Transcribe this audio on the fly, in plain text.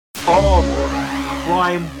of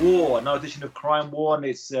Crime War, another edition of Crime War, and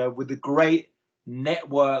it's with the great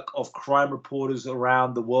network of crime reporters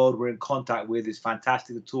around the world we're in contact with. It's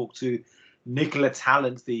fantastic to talk to Nicola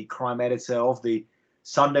Tallant, the crime editor of the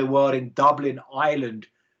Sunday World in Dublin, Ireland,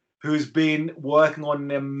 who's been working on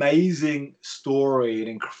an amazing story, an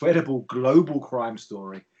incredible global crime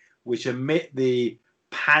story, which amid the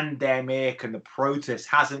pandemic and the protests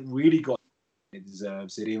hasn't really got what it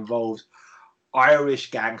deserves. It involves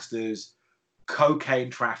Irish gangsters, cocaine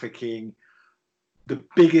trafficking, the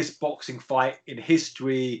biggest boxing fight in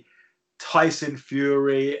history, Tyson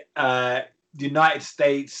Fury, the United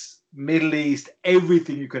States, Middle East,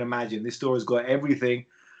 everything you can imagine. This story's got everything.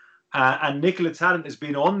 And Nicola Tallant has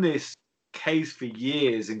been on this case for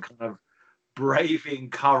years and kind of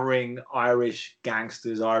braving, covering Irish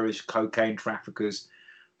gangsters, Irish cocaine traffickers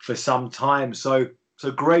for some time. So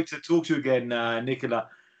great to talk to you again, Nicola.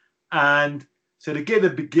 And so to get the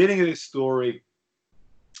beginning of this story,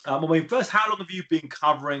 first, how long have you been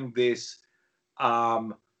covering this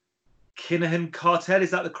Kinahan cartel? Is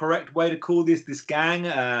that the correct way to call this gang?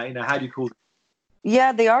 How do you call it?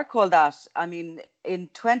 Yeah, they are called that. I mean, in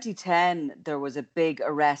 2010, there was a big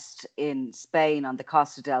arrest in Spain on the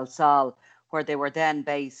Costa del Sol, where they were then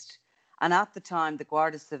based. And at the time, the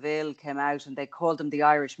Guardia Civil came out and they called them the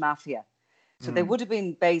Irish Mafia. So they would have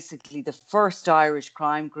been basically the first Irish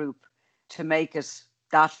crime group to make it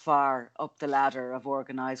that far up the ladder of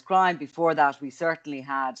organised crime. Before that, we certainly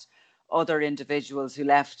had other individuals who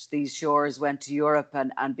left these shores, went to Europe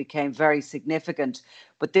and became very significant.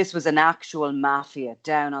 But this was an actual mafia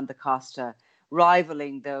down on the Costa,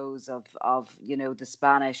 rivaling those of the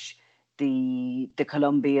Spanish, the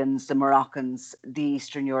Colombians, the Moroccans, the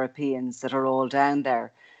Eastern Europeans that are all down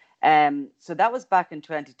there. So that was back in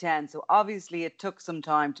 2010. So obviously it took some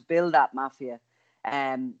time to build that mafia.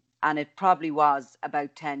 And it probably was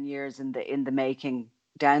about 10 years in the making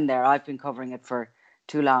down there. I've been covering it for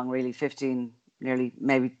too long, really, 15, nearly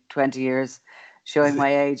maybe 20 years, showing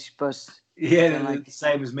my age. But yeah, the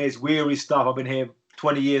same as me. It's weary stuff. I've been here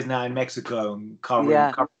 20 years now in Mexico and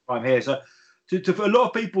covering crime here. So for a lot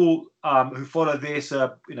of people who follow this,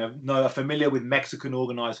 are familiar with Mexican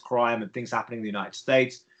organized crime and things happening in the United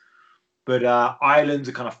States. But Ireland's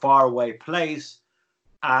a kind of faraway place.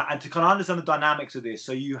 And to kind of understand the dynamics of this,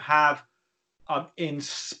 so you have in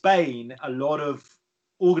Spain a lot of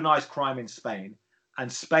organized crime in Spain,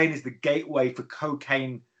 and Spain is the gateway for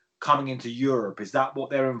cocaine coming into Europe. Is that what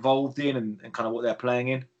they're involved in and kind of what they're playing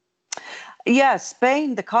in? Yeah,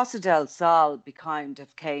 Spain, the Costa del Sol became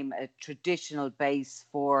a traditional base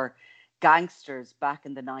for gangsters back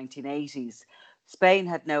in the 1980s. Spain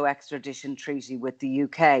had no extradition treaty with the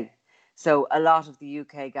UK. So a lot of the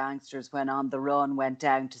UK gangsters went on the run, went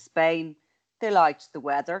down to Spain. They liked the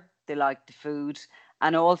weather, they liked the food,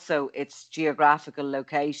 and also its geographical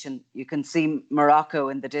location. You can see Morocco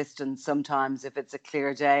in the distance sometimes if it's a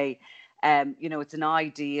clear day. It's an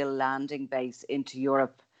ideal landing base into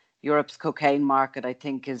Europe. Europe's cocaine market, I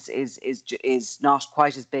think, is not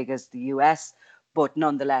quite as big as the US, but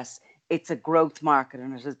nonetheless, it's a growth market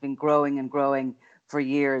and it has been growing and growing for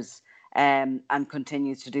years. And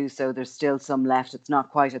continues to do so. There's still some left. It's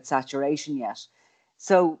not quite at saturation yet.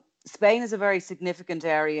 So Spain is a very significant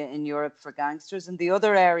area in Europe for gangsters. And the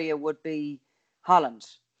other area would be Holland.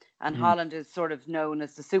 And Holland is sort of known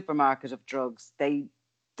as the supermarket of drugs. The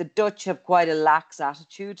Dutch have quite a lax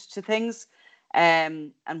attitude to things.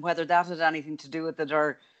 And whether that had anything to do with it,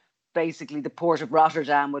 or basically the port of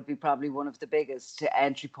Rotterdam would be probably one of the biggest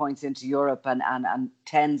entry points into Europe, and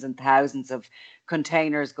tens and thousands of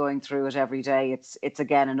containers going through it every day. It's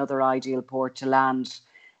again another ideal port to land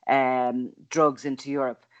drugs into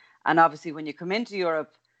Europe. And obviously when you come into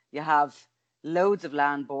Europe, you have loads of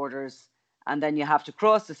land borders, and then you have to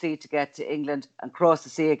cross the sea to get to England and cross the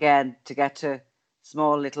sea again to get to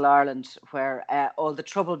small little Ireland, where all the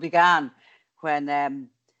trouble began when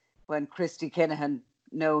Christy Kinahan,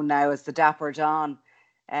 known now as the Dapper Don,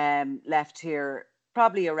 left here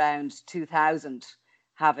probably around 2000,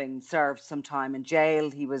 having served some time in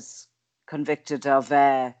jail. He was convicted of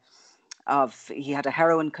he had a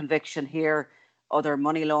heroin conviction here, other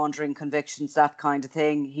money laundering convictions, that kind of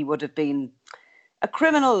thing. He would have been a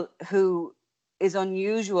criminal who is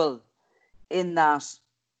unusual in that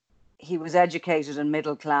he was educated and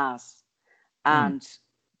middle class and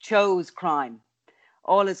chose crime.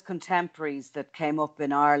 All his contemporaries that came up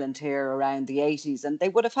in Ireland here around the 80s, and they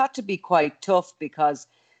would have had to be quite tough because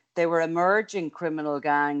they were emerging criminal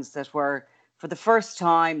gangs that were, for the first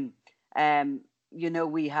time,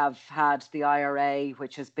 we have had the IRA,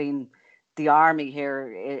 which has been the army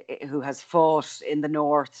here, who has fought in the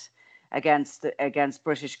north against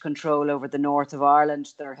British control over the north of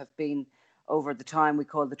Ireland. There have been, over the time we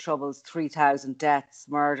call the Troubles, 3,000 deaths,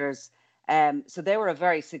 murders. So they were a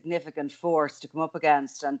very significant force to come up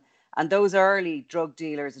against. And those early drug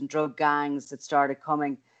dealers and drug gangs that started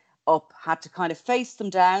coming up had to kind of face them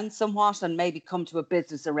down somewhat and maybe come to a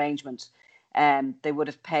business arrangement. They would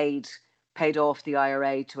have paid off the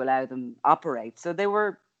IRA to allow them operate. So they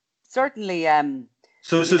were certainly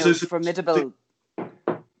formidable.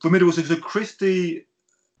 Formidable. So Christy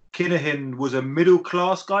Kinahan was a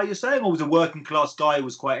middle-class guy, you're saying, or was a working-class guy who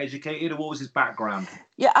was quite educated, or what was his background?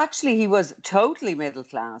 Yeah, actually, he was totally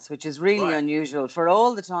middle-class, which is really unusual. For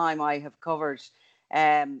all the time I have covered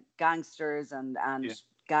gangsters and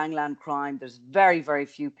gangland crime, there's very, very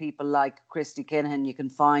few people like Christy Kinahan you can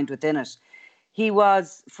find within it. He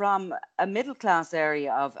was from a middle-class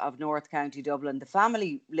area of North County Dublin. The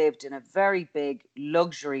family lived in a very big,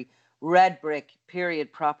 luxury, red brick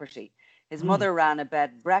period property. His mother ran a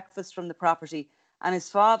bed and breakfast from the property, and his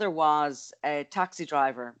father was a taxi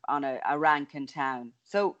driver on a rank in town.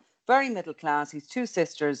 So very middle class. He's two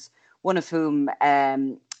sisters, one of whom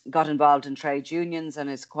got involved in trade unions and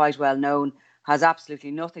is quite well known, has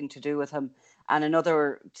absolutely nothing to do with him. And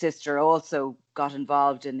another sister also got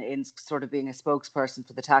involved in sort of being a spokesperson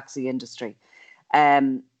for the taxi industry.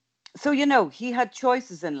 So, he had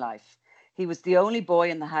choices in life. He was the only boy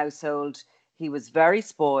in the household. He was very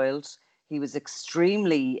spoiled. He was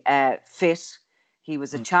extremely fit. He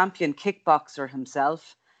was a champion kickboxer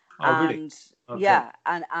himself. Oh, really? Okay. Yeah,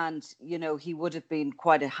 and he would have been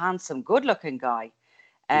quite a handsome, good-looking guy.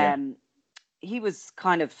 He was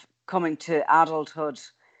kind of coming to adulthood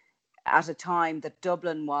at a time that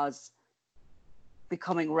Dublin was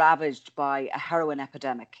becoming ravaged by a heroin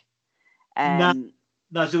epidemic. So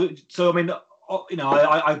I mean,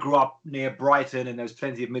 I grew up near Brighton, and there was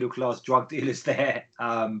plenty of middle-class drug dealers there.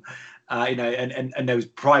 And there was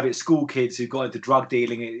private school kids who got into drug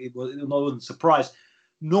dealing. I wasn't surprised.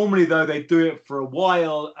 Normally, though, they do it for a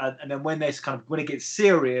while, and then when it gets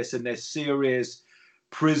serious and there's serious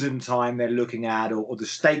prison time they're looking at, or the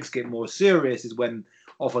stakes get more serious, is when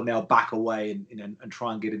often they'll back away and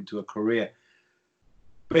try and get into a career.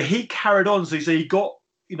 But he carried on. So he got,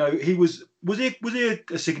 was he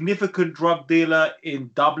a significant drug dealer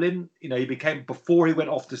in Dublin? He became, before he went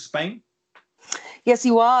off to Spain. Yes,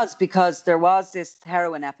 he was, because there was this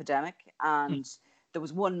heroin epidemic, and there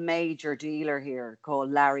was one major dealer here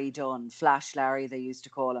called Larry Dunn, Flash Larry they used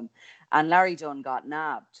to call him. And Larry Dunn got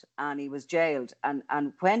nabbed and he was jailed.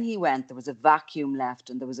 And when he went, there was a vacuum left,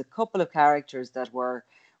 and there was a couple of characters that were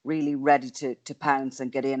really ready to pounce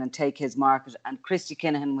and get in and take his market. And Christy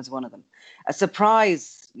Kinahan was one of them. A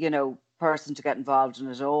surprise, person to get involved in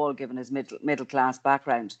it all, given his middle class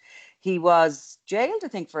background. He was jailed, I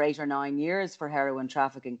think, for 8 or 9 years for heroin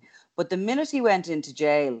trafficking. But the minute he went into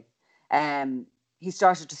jail, he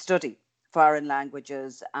started to study foreign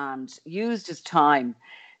languages and used his time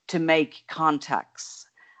to make contacts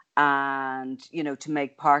and, to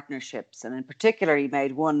make partnerships. And in particular, he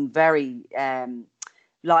made one very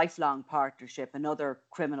lifelong partnership, another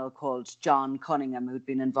criminal called John Cunningham, who'd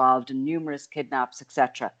been involved in numerous kidnaps,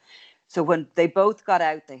 etc. So when they both got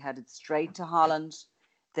out, they headed straight to Holland.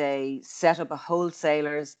 They set up a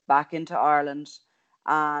wholesalers back into Ireland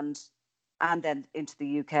and then into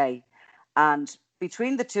the UK. And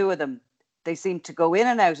between the two of them, they seemed to go in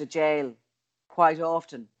and out of jail quite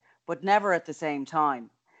often, but never at the same time.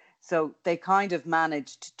 So they kind of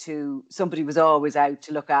managed to, somebody was always out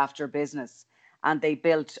to look after business, and they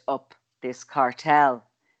built up this cartel,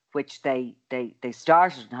 which they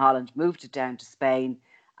started in Holland, moved it down to Spain,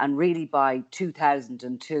 and really by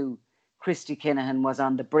 2002, Christy Kinahan was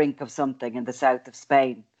on the brink of something in the south of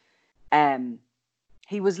Spain.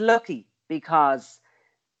 He was lucky because,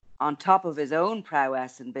 on top of his own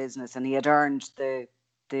prowess in business, and he had earned the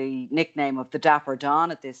nickname of the Dapper Don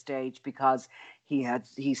at this stage because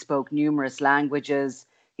he spoke numerous languages.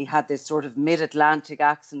 He had this sort of mid-Atlantic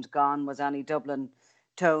accent, gone was any Dublin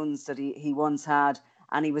tones that he once had,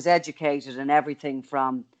 and he was educated in everything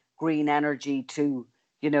from green energy to,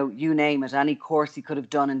 you name it, any course he could have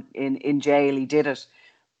done in jail, he did it.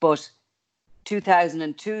 But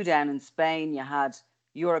 2002 down in Spain, you had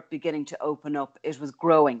Europe beginning to open up. It was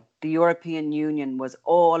growing. The European Union was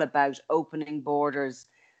all about opening borders,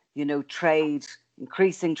 trade,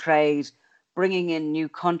 increasing trade, bringing in new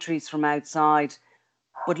countries from outside.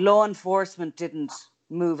 But law enforcement didn't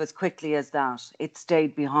move as quickly as that. It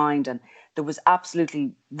stayed behind, and there was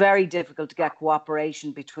absolutely very difficult to get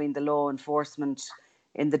cooperation between the law enforcement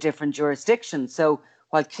in the different jurisdictions. So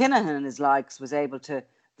while Kinahan and his likes was able to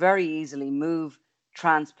very easily move,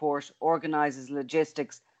 transport, organise his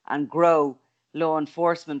logistics, and grow, law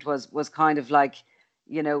enforcement was kind of like,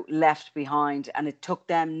 left behind. And it took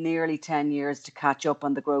them nearly 10 years to catch up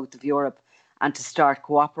on the growth of Europe and to start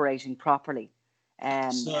cooperating properly.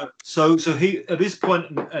 So he at this point,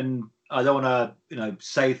 and I don't want to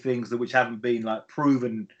say things which haven't been like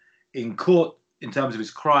proven in court in terms of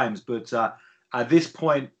his crimes, but at this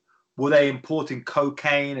point, were they importing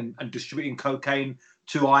cocaine and distributing cocaine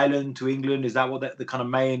to Ireland, to England? Is that what the kind of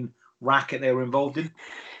main racket they were involved in?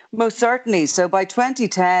 Most certainly. So by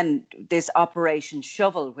 2010, this Operation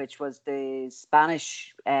Shovel, which was the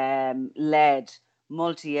Spanish led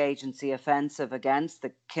multi-agency offensive against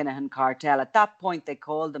the Kinahan cartel. At that point, they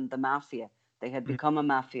called them the Mafia. They had become a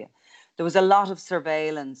mafia. There was a lot of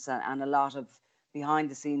surveillance and a lot of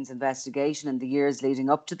behind-the-scenes investigation in the years leading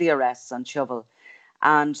up to the arrests on Shovel.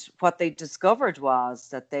 And what they discovered was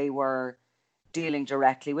that they were dealing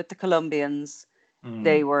directly with the Colombians.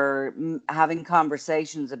 They were having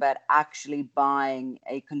conversations about actually buying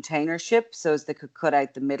a container ship so as they could cut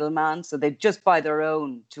out the middleman. So they'd just buy their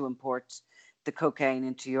own to import the cocaine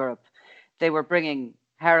into Europe. They were bringing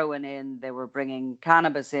heroin in. They were bringing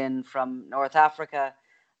cannabis in from North Africa.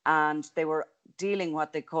 And they were dealing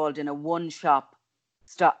what they called in a one-stop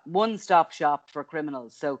shop for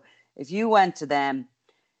criminals. So if you went to them,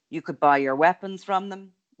 you could buy your weapons from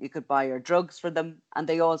them. You could buy your drugs for them. And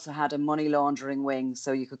they also had a money laundering wing.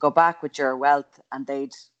 So you could go back with your wealth and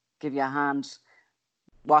they'd give you a hand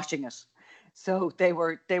washing it. So they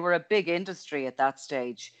were a big industry at that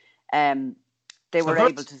stage. They were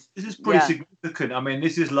able to... This is pretty significant. I mean,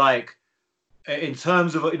 this is like, in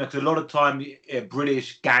terms of, because a lot of time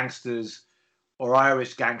British gangsters or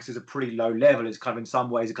Irish gangsters are pretty low level. It's kind of in some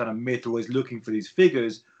ways a kind of myth, always looking for these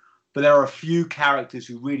figures. But there are a few characters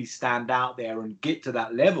who really stand out there and get to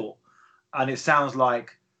that level. And it sounds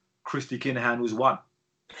like Christy Kinahan was one.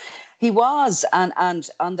 He was. And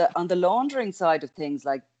on the laundering side of things,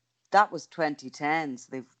 like that was 2010.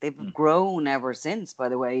 So they've grown ever since, by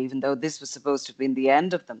the way, even though this was supposed to have been the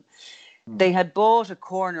end of them. They had bought a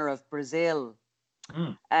corner of Brazil.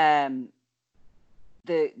 The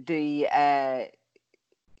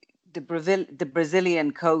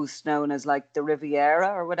Brazilian coast, known as like the Riviera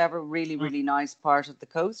or whatever, really, really nice part of the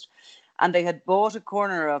coast. And they had bought a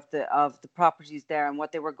corner of the properties there. And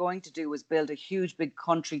what they were going to do was build a huge big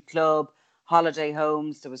country club, holiday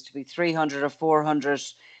homes. There was to be 300 or 400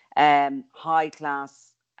 high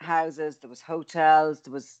class houses. There was hotels.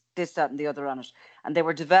 There was this, that, and the other on it. And they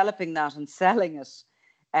were developing that and selling it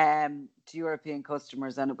to European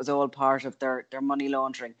customers. And it was all part of their money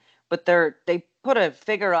laundering. But they put a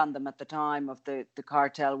figure on them at the time of the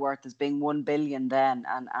cartel worth as being 1 billion then.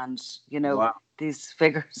 And wow. These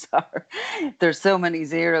figures there's so many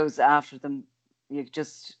zeros after them. You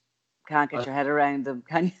just can't get your head around them,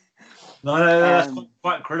 can you? No, that's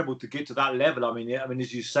quite incredible to get to that level. I mean,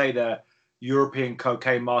 as you say, the European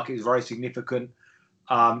cocaine market is very significant.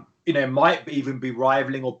 It might even be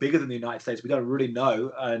rivaling or bigger than the United States. We don't really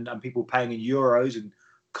know. And people paying in euros, and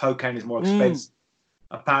cocaine is more expensive.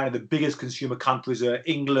 Apparently, the biggest consumer countries are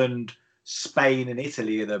England, Spain, and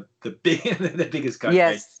Italy are the biggest cocaine.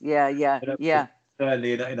 Yes, yeah.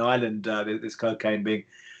 Certainly in Ireland, there's cocaine being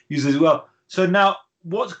used as well. So now,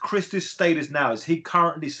 what's Christy's status now? Is he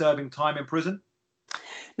currently serving time in prison?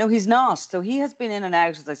 No, he's not. So he has been in and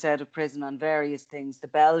out, as I said, of prison on various things. The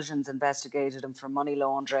Belgians investigated him for money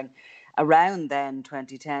laundering around then,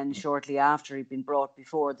 2010, shortly after he'd been brought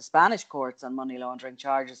before the Spanish courts on money laundering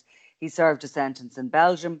charges. He served a sentence in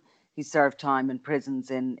Belgium. He served time in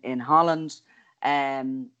prisons in Holland.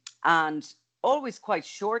 And always quite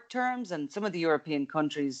short terms. And some of the European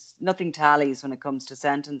countries, nothing tallies when it comes to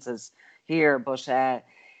sentences here. But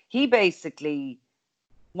he basically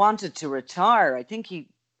wanted to retire. I think he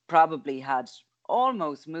probably had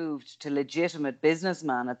almost moved to legitimate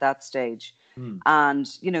businessman at that stage. And,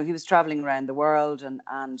 he was traveling around the world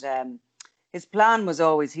and his plan was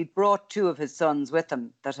always, he'd brought 2 of his sons with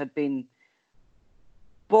him that had been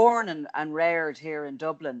born and reared here in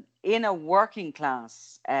Dublin in a working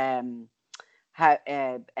class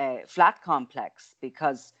flat complex,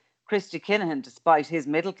 because Christy Kinahan, despite his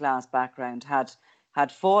middle class background,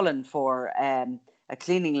 had fallen for a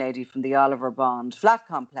cleaning lady from the Oliver Bond flat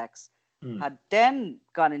complex, had then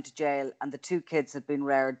gone into jail, and the 2 kids had been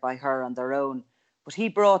reared by her on their own. But he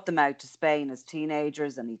brought them out to Spain as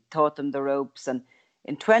teenagers and he taught them the ropes. And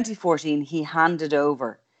in 2014, he handed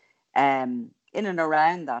over, in and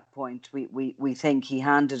around that point, we think he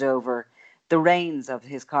handed over the reins of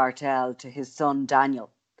his cartel to his son,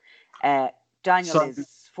 Daniel. Daniel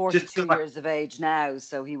is 42 years of age now,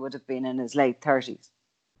 so he would have been in his late 30s.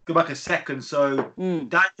 go back a second. So Mm.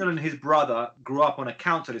 Daniel and his brother grew up on a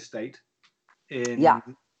council estate Yeah.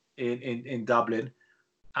 in Dublin,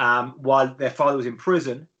 while their father was in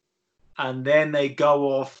prison, and then they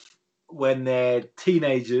go off when they're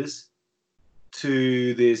teenagers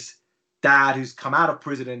to this dad who's come out of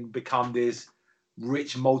prison and become this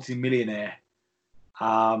rich multimillionaire.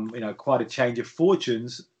 Quite a change of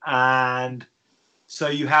fortunes, and so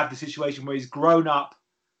you have the situation where he's grown up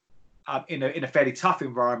in a fairly tough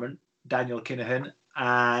environment, Daniel Kinahan,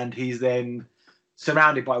 and he's then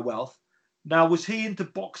surrounded by wealth. Now, was he into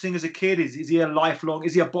boxing as a kid? Is he a lifelong?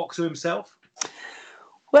 Is he a boxer himself?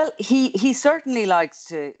 Well, he certainly likes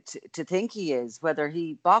to think he is. Whether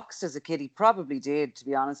he boxed as a kid, he probably did, to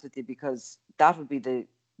be honest with you, because that would be the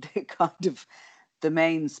kind of the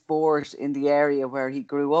main sport in the area where he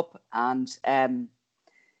grew up. And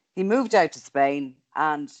he moved out to Spain,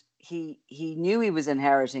 and he knew he was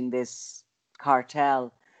inheriting this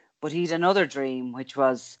cartel, but he'd another dream, which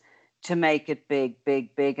was to make it big,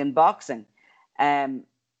 big, big in boxing. Um,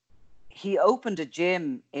 he opened a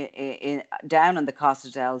gym down in the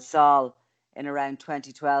Costa del Sol in around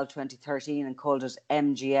 2012, 2013, and called it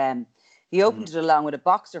MGM. He opened it along with a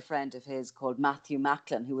boxer friend of his called Matthew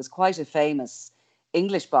Macklin, who was quite a famous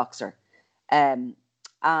English boxer. And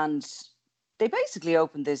they basically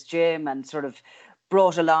opened this gym and sort of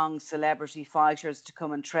brought along celebrity fighters to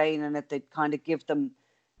come and train in it. They'd kind of give them,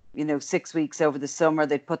 6 weeks over the summer.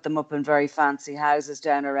 They'd put them up in very fancy houses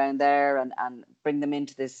down around there and bring them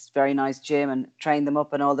into this very nice gym and train them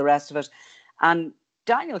up and all the rest of it. And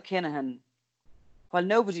Daniel Kinahan, while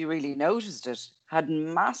nobody really noticed it, had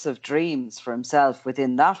massive dreams for himself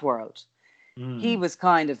within that world. He was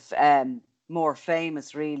kind of more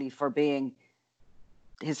famous really for being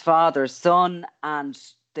his father's son and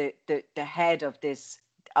the head of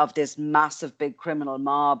this massive big criminal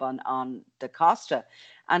mob on the Costa.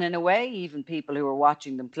 And in a way, even people who were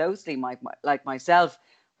watching them closely, like myself,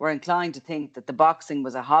 were inclined to think that the boxing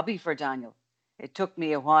was a hobby for Daniel. It took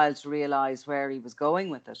me a while to realise where he was going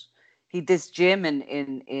with it. He'd this gym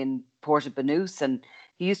in Porta Banús, and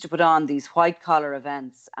he used to put on these white collar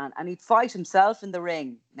events, and he'd fight himself in the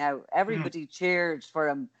ring. Now, everybody cheered for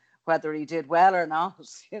him, whether he did well or not,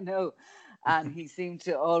 and he seemed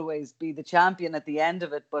to always be the champion at the end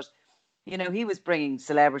of it. But, he was bringing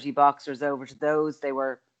celebrity boxers over to those. They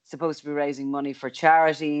were supposed to be raising money for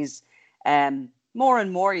charities. More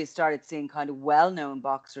and more you started seeing kind of well-known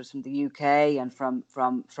boxers from the UK and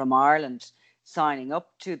from Ireland signing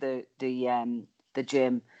up to the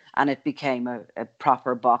gym, and it became a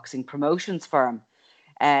proper boxing promotions firm.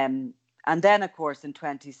 And then, of course, in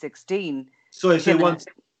 2016... Sorry, so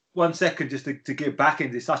one second, just to get back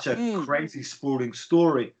into such a crazy, sprawling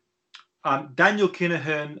story. Daniel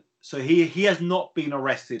Kinahan, so he has not been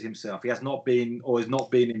arrested himself. He has not been, or has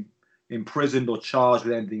not been imprisoned or charged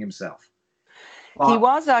with anything himself. He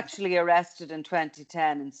was actually arrested in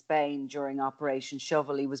 2010 in Spain during Operation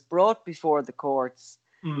Shovel. He was brought before the courts,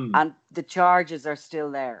 and the charges are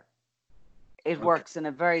still there. It works in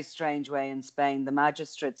a very strange way in Spain. The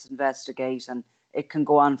magistrates investigate, and it can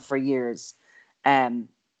go on for years.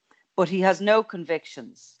 But he has no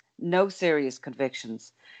convictions, no serious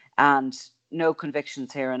convictions, and no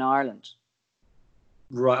convictions here in Ireland.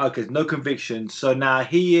 Right, okay, no convictions. So now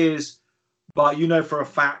he is, but for a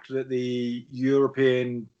fact that the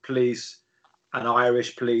European police and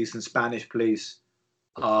Irish police and Spanish police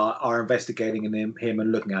are investigating him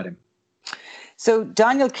and looking at him. So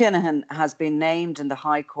Daniel Kinahan has been named in the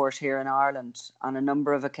High Court here in Ireland on a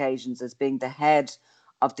number of occasions as being the head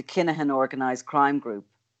of the Kinahan Organised Crime Group,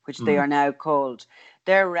 which they are now called.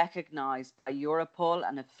 They're recognised by Europol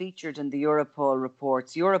and have featured in the Europol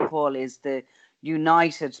reports. Europol is the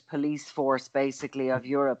united police force, basically, of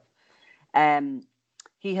Europe.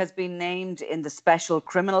 He has been named in the Special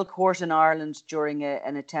Criminal Court in Ireland during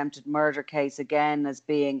an attempted murder case, again as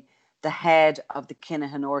being the head of the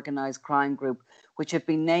Kinahan Organised Crime Group, which have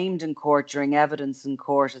been named in court during evidence in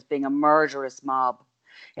court as being a murderous mob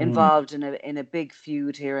involved in a big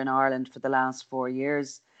feud here in Ireland for the last 4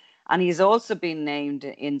 years. And he's also been named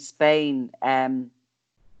in Spain.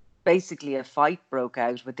 Basically, a fight broke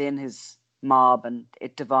out within his mob and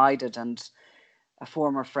it divided, and a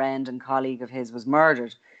former friend and colleague of his was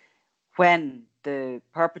murdered. When the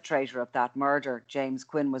perpetrator of that murder, James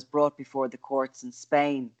Quinn, was brought before the courts in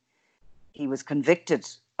Spain, he was convicted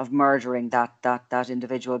of murdering that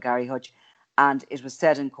individual, Gary Hutch, and it was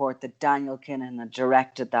said in court that Daniel Kinahan had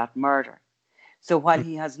directed that murder. So while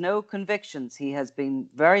he has no convictions, he has been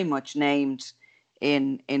very much named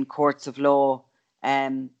in courts of law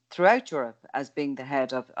throughout Europe as being the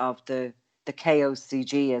head of the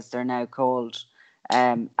KOCG, as they're now called,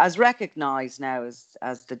 as recognised now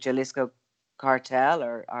as the Jalisco cartel,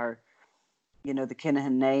 or the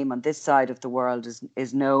Kinahan name on this side of the world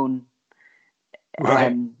is known.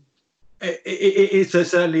 Right. It's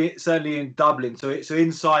certainly in Dublin. So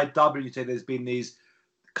inside Dublin, you say there's been these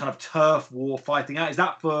kind of turf war fighting out. Is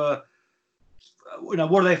that for, what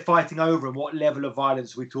are they fighting over, and what level of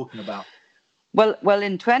violence are we talking about? Well,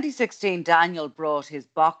 in 2016, Daniel brought his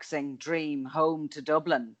boxing dream home to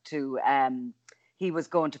Dublin. He was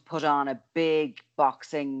going to put on a big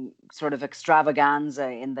boxing sort of extravaganza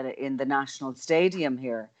in the National Stadium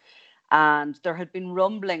here. And there had been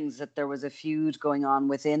rumblings that there was a feud going on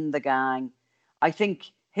within the gang. I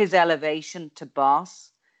think his elevation to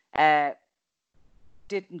boss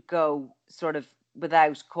didn't go sort of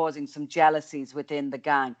without causing some jealousies within the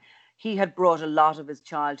gang. He had brought a lot of his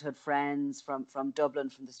childhood friends from Dublin,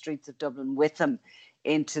 from the streets of Dublin, with him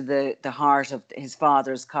into the heart of his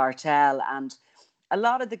father's cartel. And a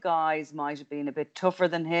lot of the guys might have been a bit tougher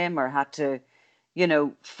than him, or had to,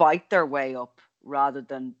 fight their way up rather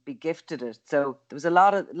than be gifted it. So there was a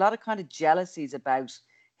lot of kind of jealousies about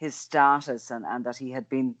his status, and that he had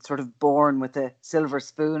been sort of born with a silver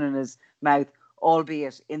spoon in his mouth,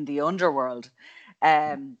 albeit in the underworld.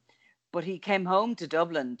 But he came home to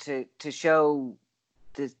Dublin to show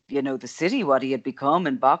the city what he had become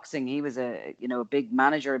in boxing. He was a big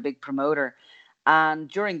manager, a big promoter. And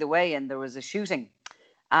during the weigh-in, there was a shooting,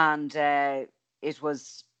 and it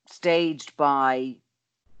was staged by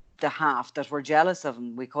the half that were jealous of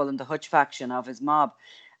him. We call them the Hutch faction of his mob.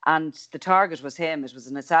 And the target was him. It was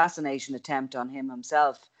an assassination attempt on him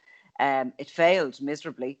himself. It failed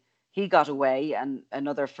miserably. He got away, and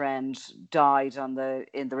another friend died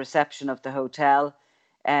in the reception of the hotel.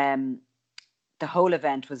 The whole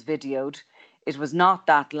event was videoed. It was not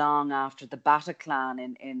that long after the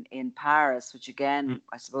Bataclan in Paris, which again,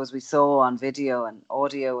 I suppose we saw on video and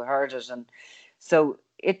audio, heard it. And so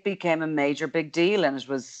it became a major big deal, and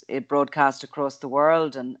it broadcast across the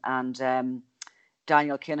world. And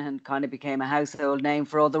Daniel Kinahan kind of became a household name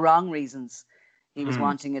for all the wrong reasons. He was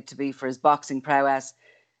wanting it to be for his boxing prowess.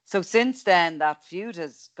 So since then, that feud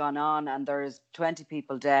has gone on, and there's 20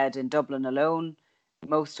 people dead in Dublin alone,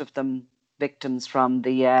 most of them victims from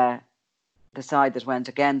the side that went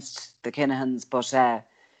against the Kinahans. But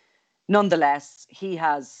nonetheless, he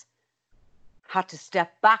has had to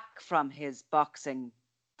step back from his boxing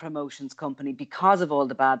promotions company because of all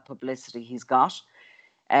the bad publicity he's got.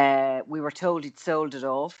 We were told he'd sold it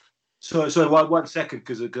off. So 1 second,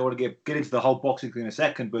 because I want to get into the whole boxing thing in a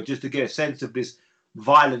second, but just to get a sense of this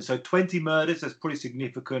violence. So 20 murders, that's pretty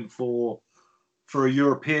significant for a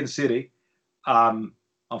European city.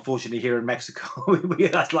 Unfortunately, here in Mexico,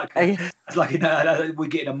 that's like we're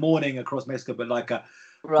getting a morning across Mexico, but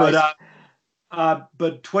right.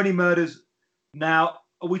 But 20 murders. Now,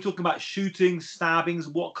 are we talking about shootings, stabbings?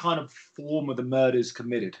 What kind of form of the murders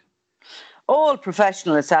committed? All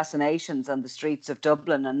professional assassinations on the streets of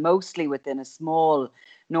Dublin, and mostly within a small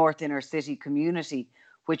north inner city community,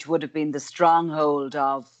 which would have been the stronghold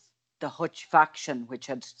of the Hutch faction, which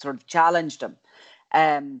had sort of challenged him.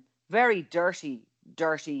 Very dirty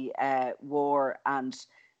war, and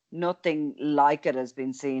nothing like it has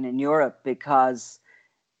been seen in Europe, because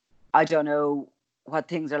I don't know what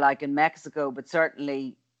things are like in Mexico, but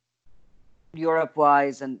certainly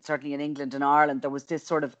Europe-wise, and certainly in England and Ireland, there was this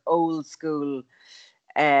sort of old school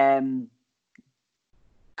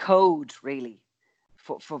code, really,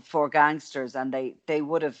 for gangsters, and they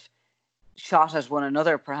would have shot at one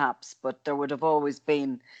another perhaps, but there would have always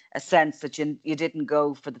been a sense that you didn't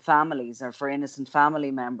go for the families or for innocent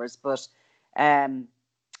family members. But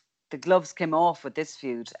the gloves came off with this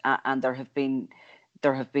feud, and there have been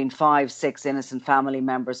 5-6 innocent family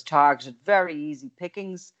members targeted. Very easy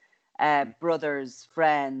pickings. Brothers,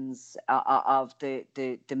 friends of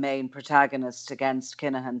the main protagonist against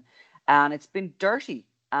Kinahan, and it's been dirty,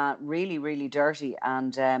 really, really dirty.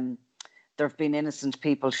 And there have been innocent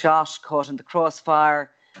people shot, caught in the crossfire.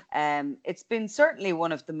 It's been certainly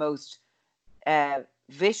one of the most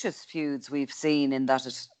vicious feuds we've seen, in that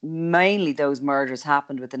it mainly those murders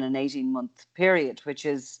happened within an 18-month period, which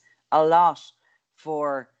is a lot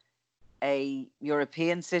for a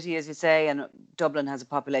European city, as you say, and Dublin has a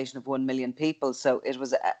population of 1 million people, so it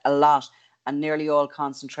was a lot, and nearly all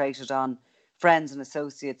concentrated on friends and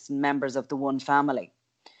associates and members of the one family.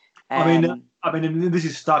 I mean, this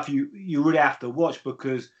is stuff you really have to watch,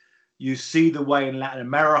 because you see the way in Latin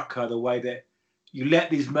America, the way that you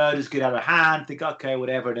let these murders get out of hand, think, okay,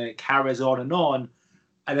 whatever, and then it carries on, and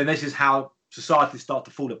then this is how societies start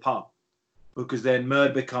to fall apart. Because then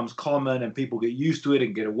murder becomes common, and people get used to it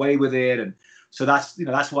and get away with it. And So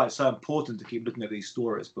that's why it's so important to keep looking at these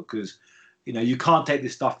stories, because you can't take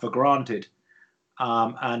this stuff for granted.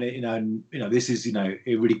 And this is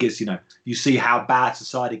it really gets you see how bad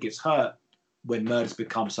society gets hurt when murders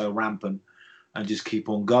become so rampant and just keep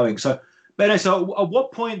on going. So, Bene, so at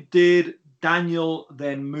what point did Daniel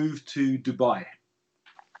then move to Dubai?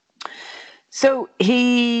 So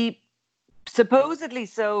he supposedly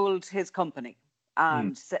sold his company,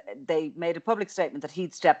 and they made a public statement that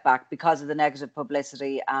he'd stepped back because of the negative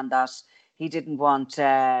publicity and that he didn't want,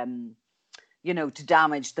 to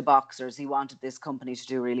damage the boxers. He wanted this company to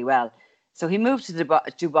do really well. So he moved to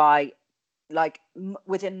Dubai, like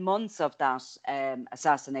within months of that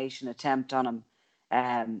assassination attempt on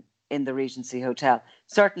him in the Regency Hotel.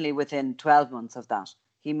 Certainly within 12 months of that,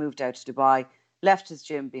 he moved out to Dubai, left his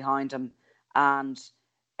gym behind him, and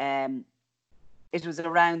it was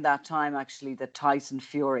around that time, actually, that Tyson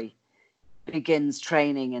Fury begins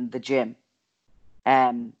training in the gym.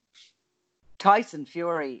 Tyson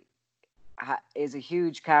Fury is a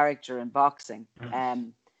huge character in boxing.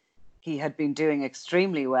 He had been doing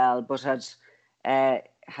extremely well, but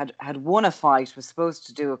had won a fight, was supposed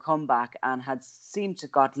to do a comeback, and had seemed to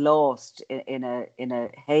got lost in a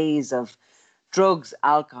haze of drugs,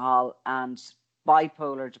 alcohol, and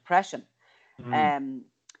bipolar depression.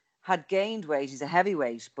 Had gained weight. He's a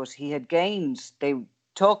heavyweight, but he had gained, they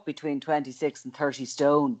talk, between 26 and 30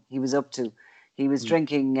 stone he was up to. He was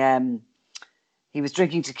drinking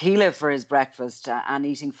tequila for his breakfast and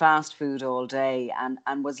eating fast food all day,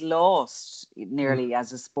 and was lost nearly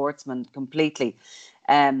as a sportsman completely.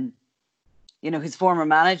 His former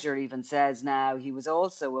manager even says now he was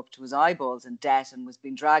also up to his eyeballs in debt and was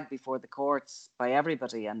being dragged before the courts by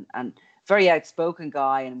everybody, and very outspoken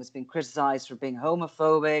guy, and was being criticised for being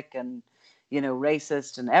homophobic and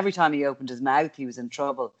racist, and every time he opened his mouth he was in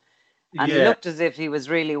trouble, and he looked as if he was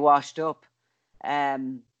really washed up. I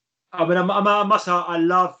mean, I must say, I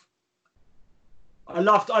love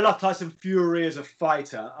Tyson Fury as a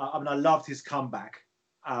fighter. I loved his comeback,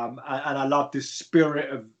 and I loved this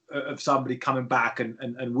spirit of somebody coming back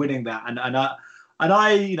and winning that, and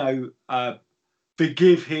I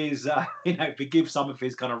forgive his forgive some of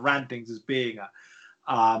his kind of rantings as being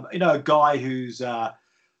a guy who's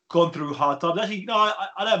gone through hard times. Actually,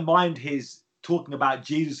 I don't mind his talking about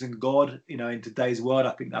Jesus and God. In today's world,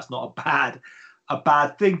 I think that's not a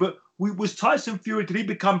bad thing. But was Tyson Fury, did he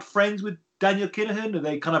become friends with Daniel Kinahan? Are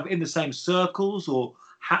they kind of in the same circles, or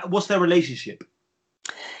what's their relationship?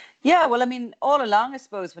 Yeah, well, I mean, all along, I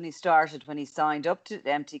suppose, when he signed up to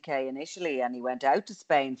MTK initially, and he went out to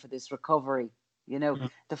Spain for this recovery,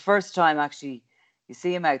 the first time actually you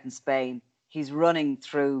see him out in Spain, he's running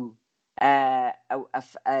through a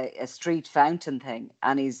street fountain thing,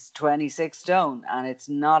 and he's 26 stone, and it's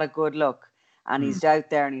not a good look. And he's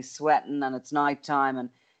out there and he's sweating, and it's nighttime, and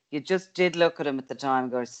you just did look at him at the time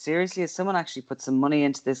and go, seriously, has someone actually put some money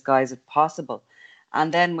into this guy? Is it possible?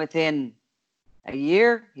 And then within a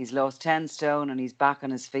year, he's lost 10 stone and he's back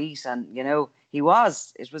on his feet. And, it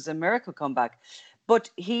was a miracle comeback. But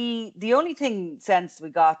the only sense we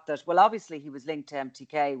got that, well, obviously he was linked to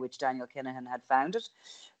MTK, which Daniel Kinahan had founded.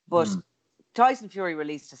 But Tyson Fury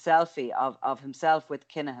released a selfie of himself with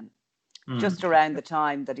Kinahan just around the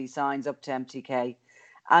time that he signs up to MTK.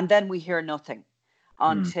 And then we hear nothing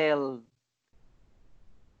until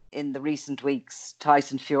in the recent weeks,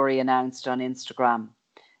 Tyson Fury announced on Instagram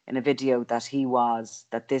in a video that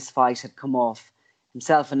this fight had come off.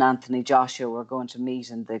 Himself and Anthony Joshua were going to meet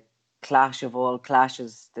in the clash of all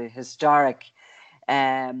clashes, the historic,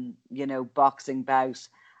 boxing bout.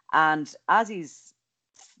 And as he's,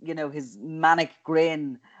 his manic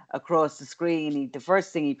grin across the screen, the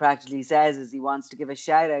first thing he practically says is he wants to give a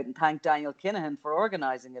shout out and thank Daniel Kinahan for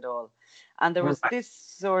organising it all. And there was this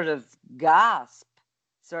sort of gasp,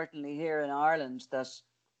 certainly here in Ireland, that,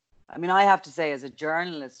 I mean, I have to say, as a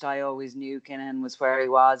journalist, I always knew Kinahan was where he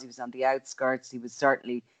was. He was on the outskirts. He was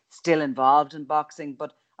certainly still involved in boxing,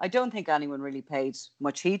 but I don't think anyone really paid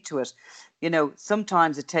much heed to it.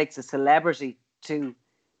 Sometimes it takes a celebrity to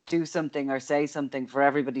do something or say something for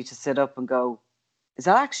everybody to sit up and go, is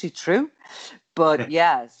that actually true? But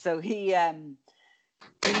yeah, so he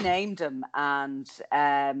named him, and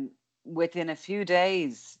within a few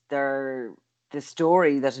days, the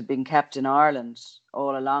story that had been kept in Ireland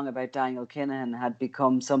all along about Daniel Kinahan had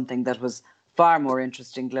become something that was far more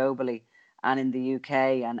interesting globally and in the UK,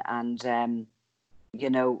 and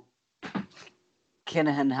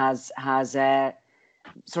Kinahan has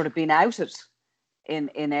sort of been outed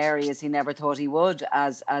in areas he never thought he would,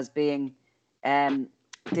 as being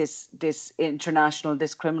this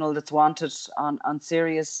criminal that's wanted on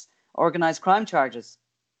serious organised crime charges.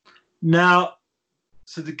 Now,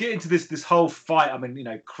 so to get into this whole fight, I mean, you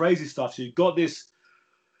know, crazy stuff. So you've got this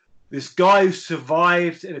guy who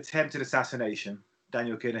survived an attempted assassination,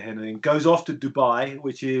 Daniel Kinahan, and then goes off to Dubai,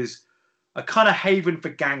 which is a kind of haven for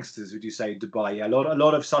gangsters. Would you say Dubai? Yeah, a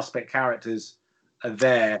lot of suspect characters are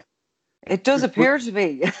there. It does appear to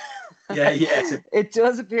be. Yeah. It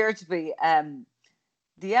does appear to be.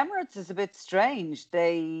 The Emirates is a bit strange.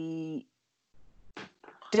 They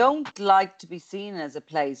don't like to be seen as a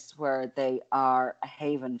place where they are a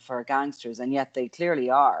haven for gangsters, and yet they clearly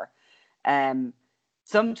are.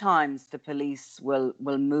 Sometimes the police will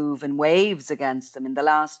move in waves against them. In the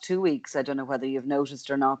last 2 weeks, I don't know whether you've noticed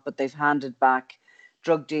or not, but they've handed back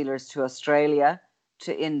drug dealers to Australia,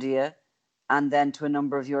 to India, and then to a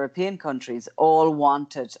number of European countries, all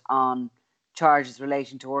wanted on charges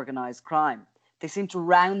relating to organised crime. They seem to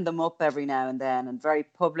round them up every now and then and very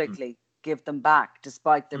publicly give them back,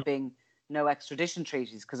 despite there being no extradition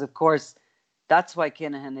treaties. Because, of course, that's why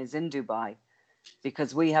Kinahan is in Dubai,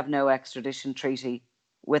 because we have no extradition treaty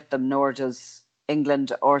with them, nor does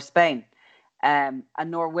England or Spain. And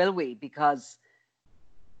nor will we, because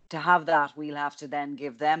to have that, we'll have to then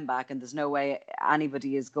give them back. And there's no way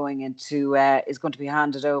anybody is going to be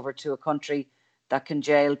handed over to a country that can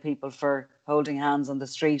jail people for holding hands on the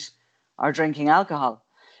street or drinking alcohol.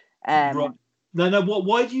 Right. No.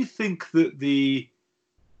 Why do you think that the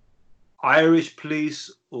Irish police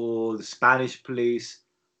or the Spanish police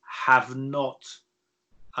have not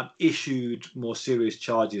issued more serious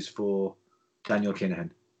charges for Daniel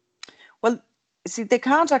Kinahan? Well, see, they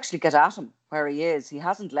can't actually get at him where he is. He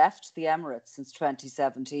hasn't left the Emirates since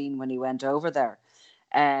 2017 when he went over there.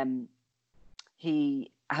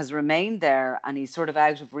 He has remained there and he's sort of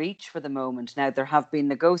out of reach for the moment. Now, there have been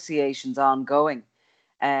negotiations ongoing.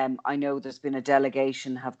 I know there's been a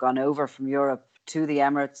delegation have gone over from Europe to the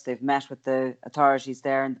Emirates. They've met with the authorities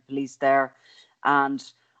there and the police there. And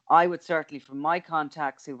I would certainly, from my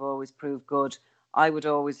contacts who've always proved good, I would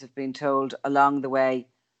always have been told along the way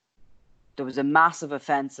there was a massive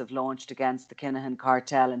offensive launched against the Kinahan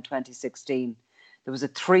cartel in 2016. There was a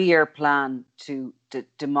 3-year plan to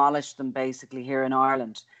demolish them basically here in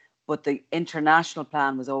Ireland. But the international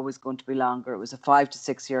plan was always going to be longer. It was a 5 to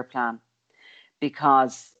 6 year plan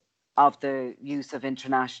because of the use of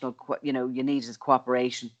international, you needed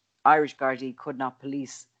cooperation. Irish Gardaí could not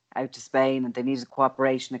police out to Spain and they needed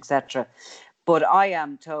cooperation, etc. But I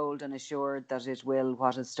am told and assured that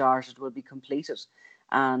what has started will be completed.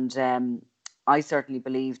 And I certainly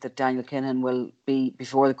believe that Daniel Kinahan will be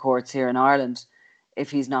before the courts here in Ireland if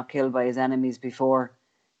he's not killed by his enemies before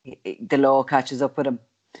the law catches up with him.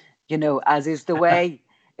 As is the way.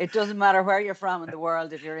 It doesn't matter where you're from in the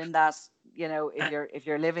world. If you're in that, if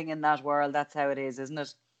you're living in that world, that's how it is, isn't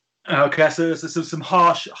it? Okay, so some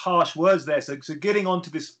harsh words there. So getting onto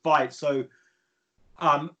this fight. So,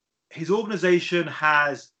 his organization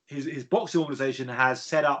his boxing organization has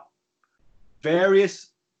set up various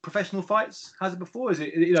professional fights. Has it before? Is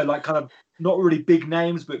it like kind of not really big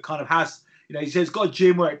names, but kind of has he says it's got a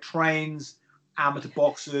gym where it trains amateur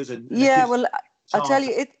boxers and yeah. Well, I'll tell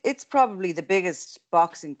you, it's probably the biggest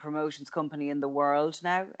boxing promotions company in the world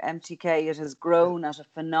now. MTK. It has grown at a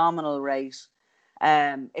phenomenal rate.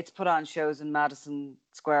 It's put on shows in Madison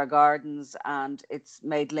Square Gardens and it's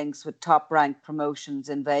made links with Top Rank Promotions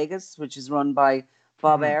in Vegas, which is run by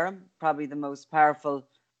Bob Arum, probably the most powerful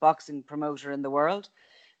boxing promoter in the world,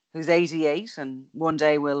 who's 88 and one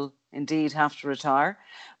day will indeed have to retire.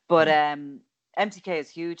 But MTK is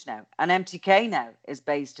huge now. And MTK now is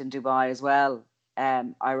based in Dubai as well,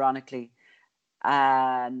 ironically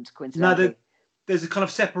and coincidentally. Now, there's a kind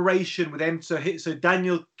of separation with them. So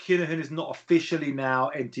Daniel Kinahan is not officially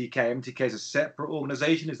now MTK. MTK is a separate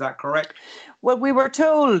organisation. Is that correct? Well, we were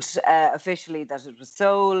told officially that it was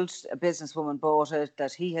sold. A businesswoman bought it,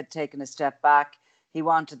 that he had taken a step back. He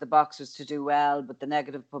wanted the boxers to do well, but the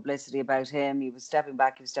negative publicity about him, he was stepping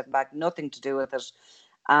back, nothing to do with it.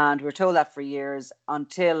 And we were told that for years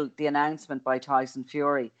until the announcement by Tyson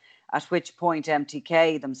Fury, at which point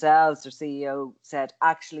MTK themselves, their CEO, said,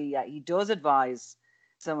 actually, he does advise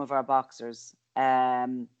some of our boxers.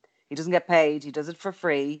 He doesn't get paid. He does it for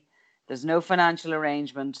free. There's no financial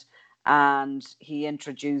arrangement. And he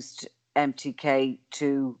introduced MTK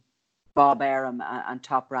to Bob Arum and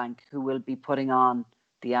Top Rank, who will be putting on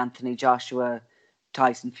the Anthony Joshua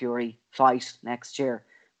Tyson Fury fight next year.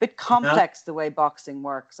 Bit complex the way boxing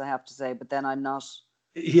works, I have to say, but then I'm not.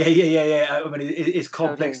 Yeah. I mean, it's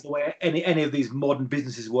complex. Totally. The way any of these modern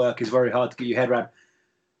businesses work is very hard to get your head around.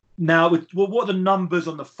 Now, what are the numbers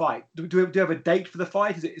on the fight? Do you have a date for the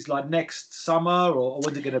fight? Is like next summer, or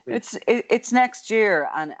when's it going to be? It's next year,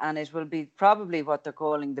 and it will be probably what they're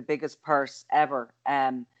calling the biggest purse ever.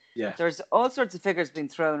 Yeah. There's all sorts of figures being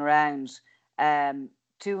thrown around.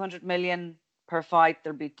 200 million per fight.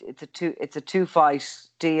 It's a two fight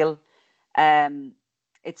deal.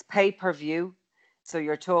 It's pay-per-view, so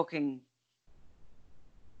you're talking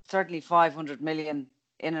certainly 500 million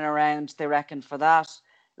in and around, they reckon, for that.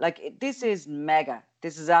 Like, this is mega.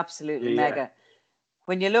 This is absolutely mega.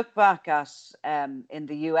 When you look back at in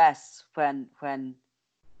the US, when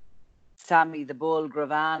Sammy the Bull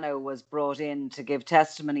Gravano was brought in to give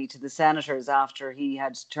testimony to the senators after he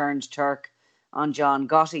had turned Turk on John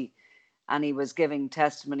Gotti, and he was giving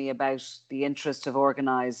testimony about the interest of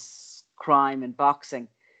organised crime in boxing,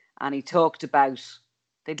 and he talked about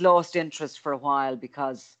they'd lost interest for a while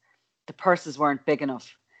because the purses weren't big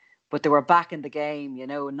enough, but they were back in the game, in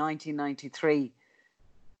 1993,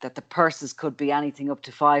 that the purses could be anything up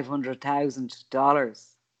to $500,000.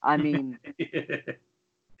 I mean,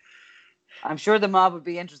 I'm sure the mob would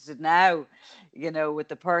be interested now, with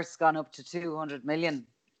the purse gone up to 200 million.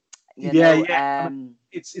 I mean,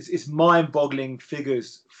 it's mind-boggling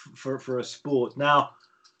figures for a sport now.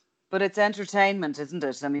 But it's entertainment, isn't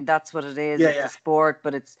it? I mean, that's what it is. It's a sport,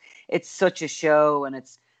 but it's such a show,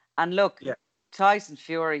 and look, Tyson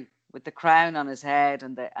Fury with the crown on his head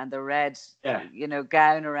and the red,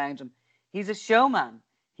 gown around him. He's a showman.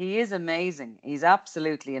 He is amazing. He's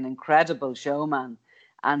absolutely an incredible showman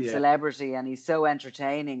and celebrity, and he's so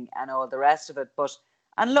entertaining and all the rest of it.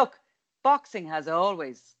 And look, boxing has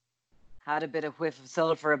always had a bit of whiff of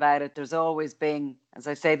sulphur about it. There's always been, as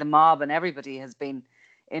I say, the mob and everybody has been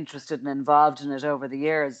interested and involved in it over the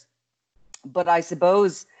years. But I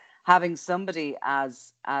suppose having somebody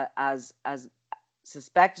as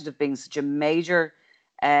suspected of being such a major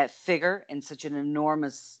figure in such an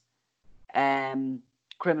enormous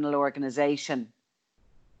criminal organisation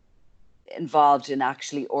involved in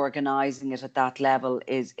actually organising it at that level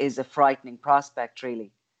is a frightening prospect,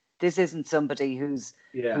 really. This isn't somebody who's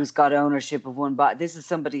got ownership of one body. This is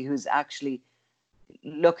somebody who's actually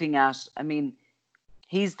looking at, I mean,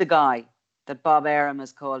 he's the guy that Bob Arum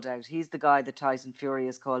has called out. He's the guy that Tyson Fury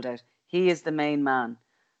has called out. He is the main man.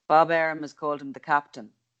 Bob Arum has called him the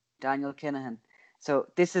captain, Daniel Kinahan. So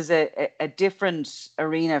this is a different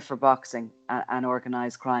arena for boxing and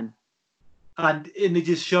organised crime. And it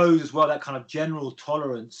just shows as well that kind of general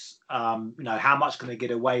tolerance, how much can they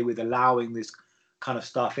get away with allowing this kind of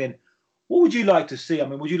stuff in. What would you like to see? I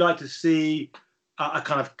mean, would you like to see a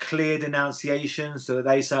kind of clear denunciation so that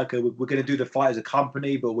they say, okay, we're going to do the fight as a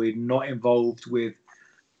company, but we're not involved with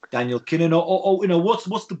Daniel Kinahan? Or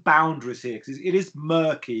what's the boundaries here? Because it is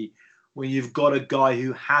murky when you've got a guy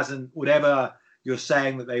who hasn't, whatever you're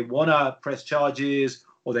saying, that they want to press charges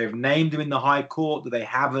or they've named him in the High Court, that they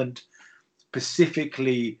haven't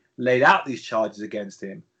specifically laid out these charges against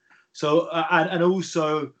him. So, and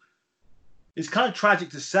also, it's kind of tragic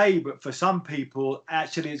to say, but for some people,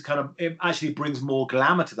 actually, it actually brings more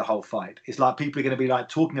glamour to the whole fight. It's like people are going to be like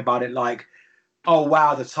talking about it like, oh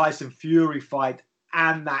wow, the Tyson Fury fight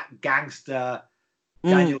and that gangster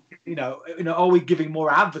Daniel. Are we giving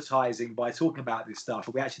more advertising by talking about this stuff?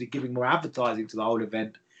 Are we actually giving more advertising to the whole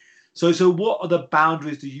event? So what are the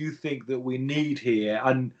boundaries do you think that we need here?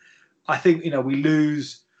 And I think we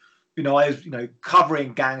lose.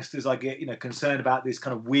 Covering gangsters, I get, concerned about this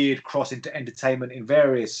kind of weird cross into entertainment in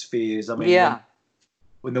various spheres. I mean,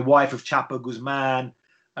 when the wife of Chapo Guzman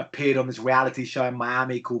appeared on this reality show in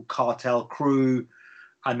Miami called Cartel Crew,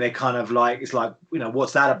 and they're kind of like, it's like,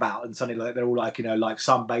 what's that about? And suddenly like, they're all like, like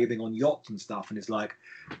sunbathing on yachts and stuff. And it's like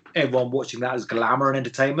everyone watching that as glamour and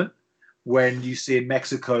entertainment, when you see in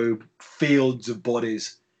Mexico fields of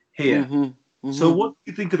bodies here. Mm-hmm. So what do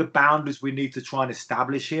you think are the boundaries we need to try and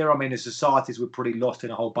establish here? I mean, as societies, we're pretty lost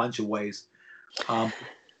in a whole bunch of ways.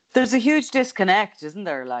 There's a huge disconnect, isn't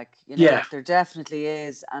there? Like, there definitely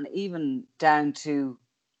is. And even down to,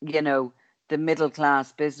 the middle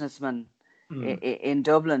class businessman in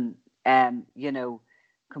Dublin,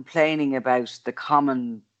 complaining about the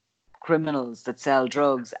common criminals that sell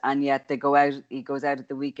drugs. And yet he goes out at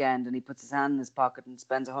the weekend and he puts his hand in his pocket and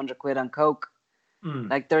spends £100 on coke.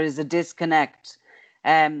 Like, there is a disconnect.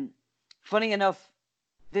 Funny enough,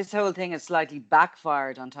 this whole thing has slightly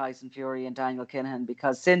backfired on Tyson Fury and Daniel Kinahan,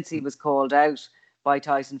 because since he was called out by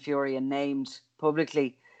Tyson Fury and named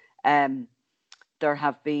publicly, there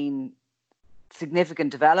have been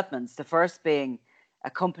significant developments. The first being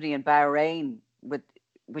a company in Bahrain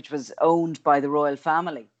which was owned by the royal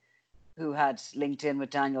family, who had linked in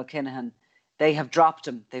with Daniel Kinahan. they have dropped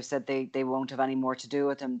him. They've said they won't have any more to do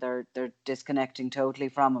with him. They're disconnecting totally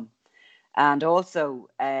from him. And also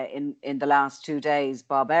in the last 2 days,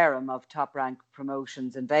 Bob Arum of Top Rank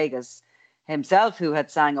Promotions in Vegas himself, who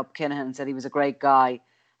had sang up Kinahan and said he was a great guy,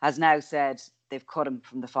 has now said they've cut him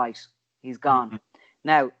from the fight. He's gone. Mm-hmm.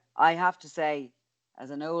 Now, I have to say,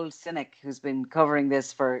 as an old cynic who's been covering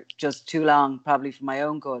this for just too long, probably for my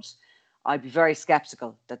own good, I'd be very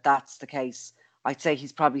sceptical that that's the case. I'd say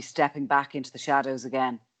he's probably stepping back into the shadows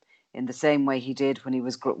again, in the same way he did when he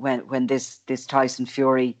was when this Tyson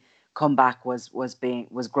Fury comeback was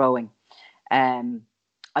growing.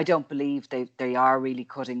 I don't believe they are really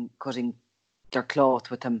cutting their cloth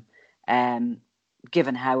with him,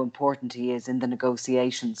 given how important he is in the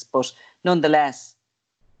negotiations. But nonetheless,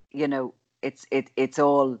 you know, it's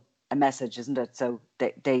all a message, isn't it? So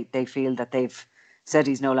they feel that they've said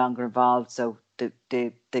he's no longer involved, so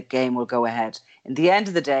the game will go ahead. In the end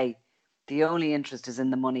of the day, the only interest is in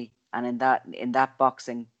the money, and in that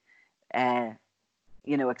boxing,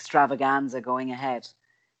 extravaganza going ahead.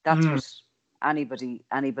 That's what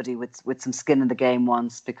anybody with some skin in the game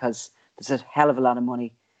wants, because there's a hell of a lot of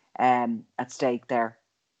money at stake there.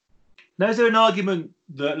 Now, is there an argument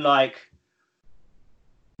that, like,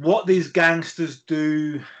 what these gangsters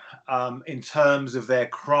do in terms of their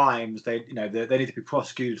crimes, they need to be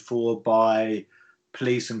prosecuted for by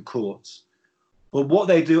police and courts, but what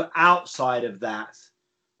they do outside of that,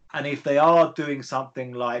 and if they are doing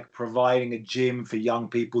something like providing a gym for young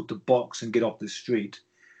people to box and get off the street,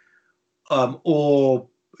 or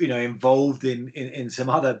involved in some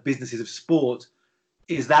other businesses of sport,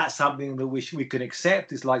 is that something that we can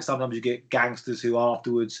accept? It's like sometimes you get gangsters who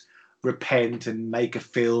afterwards repent and make a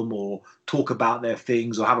film or talk about their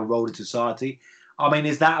things or have a role in society. I mean,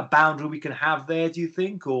 is that a boundary we can have there, do you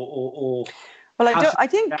think? Or well, I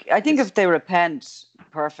think if they repent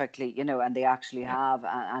perfectly, and they actually have,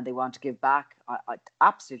 and they want to give back, I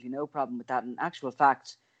absolutely no problem with that. In actual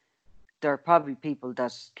fact, there are probably people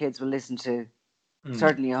that kids will listen to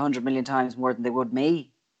certainly 100 million times more than they would me,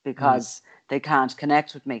 because they can't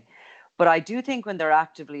connect with me. But I do think when they're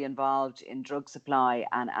actively involved in drug supply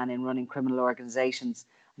and in running criminal organizations,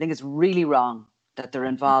 I think it's really wrong that they're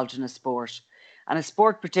involved in a sport, and a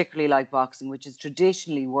sport particularly like boxing, which is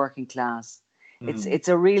traditionally working class. It's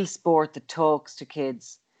a real sport that talks to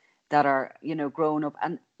kids that are, growing up,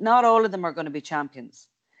 and not all of them are going to be champions,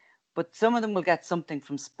 but some of them will get something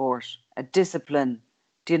from sport, a discipline,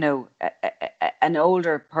 an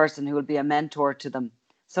older person who will be a mentor to them,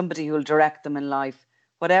 somebody who will direct them in life,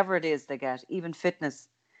 whatever it is they get, even fitness.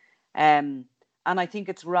 And I think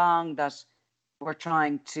it's wrong that we're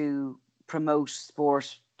trying to promote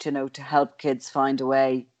sport, to help kids find a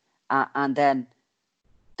way, and then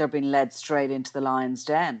they're being led straight into the lion's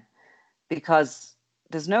den. Because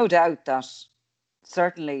there's no doubt that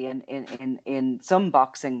certainly in some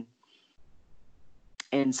boxing,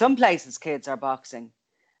 in some places kids are boxing.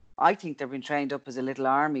 I think they've been trained up as a little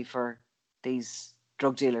army for these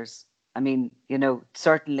drug dealers. I mean,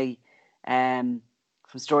 certainly from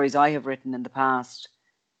stories I have written in the past,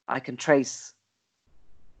 I can trace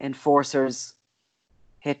enforcers,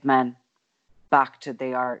 hitmen, back to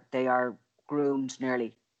they are groomed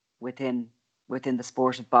nearly within the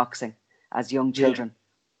sport of boxing as young children.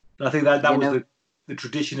 Yeah. I think that was the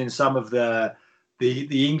tradition in some of the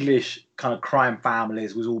English kind of crime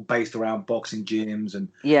families, was all based around boxing gyms and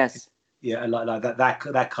like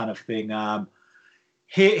that kind of thing.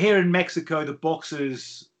 Here in Mexico, the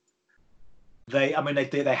boxers, they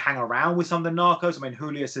hang around with some of the narcos. I mean,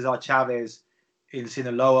 Julio Cesar Chavez in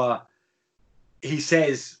Sinaloa, he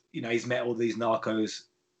says, he's met all these narcos.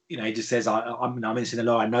 He just says, I'm in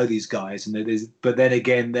Sinaloa, I know these guys. But then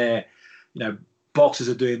again, they're, boxers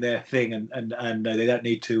are doing their thing, and they don't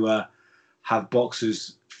need to have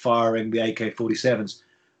boxers firing the AK-47s.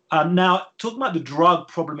 Now, talking about the drug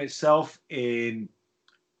problem itself in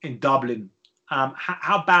Dublin,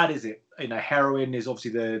 how bad is it? Heroin is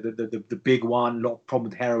obviously the big one. A lot of problem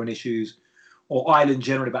with heroin issues, or Ireland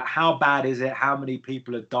generally. But how bad is it? How many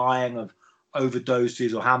people are dying of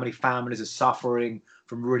overdoses, or how many families are suffering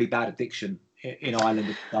from really bad addiction in Ireland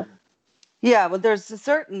and Dublin? Yeah, well, there's a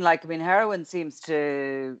certain, heroin seems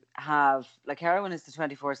to have, heroin is the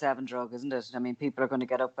 24/7 drug, isn't it? I mean, people are going to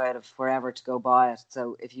get up out of wherever to go buy it.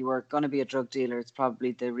 So if you were going to be a drug dealer, it's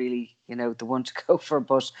probably the really, the one to go for.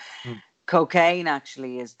 But cocaine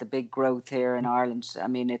actually is the big growth here in Ireland. I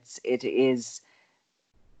mean, it is,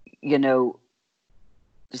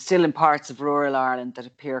 still in parts of rural Ireland that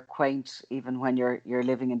appear quaint, even when you're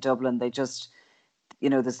living in Dublin. They just,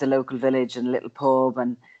 there's the local village and little pub,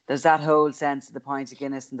 and there's that whole sense of the pint of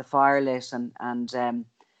Guinness and the fire lit, and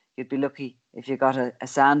you'd be lucky if you got a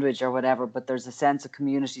sandwich or whatever, but there's a sense of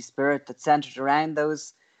community spirit that's centered around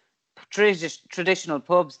those traditional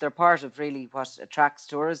pubs. They're part of really what attracts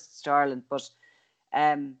tourists to Ireland. But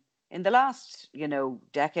in the last,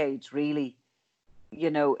 decade, really,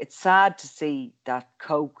 it's sad to see that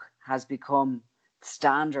Coke has become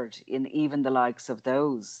standard in even the likes of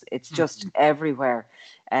those. It's just everywhere.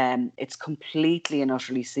 It's completely and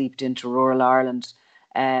utterly seeped into rural Ireland.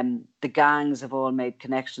 The gangs have all made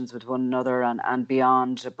connections with one another and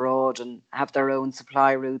beyond abroad, and have their own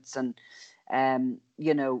supply routes. And,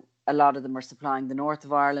 a lot of them are supplying the north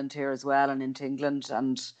of Ireland here as well and into England.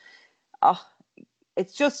 And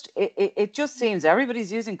it's just, it just seems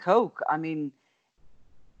everybody's using Coke. I mean,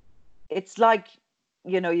 it's like,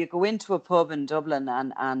 you go into a pub in Dublin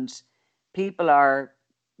and people are,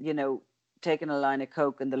 taking a line of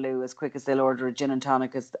Coke in the loo as quick as they'll order a gin and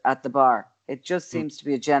tonic at the bar. It just seems to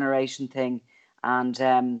be a generation thing. And,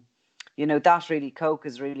 that really, Coke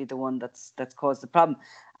is really the one that's caused the problem.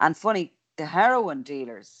 And funny, the heroin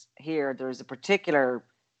dealers here, there's a particular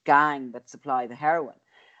gang that supply the heroin.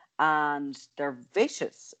 And they're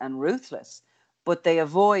vicious and ruthless, but they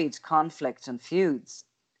avoid conflict and feuds.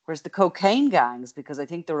 Whereas the cocaine gangs, because I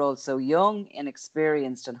think they're all so young,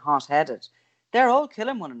 inexperienced and hot-headed, they're all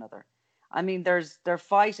killing one another. I mean, they're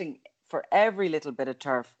fighting for every little bit of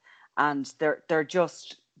turf, and they're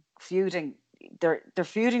just feuding. They're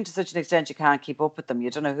feuding to such an extent you can't keep up with them. You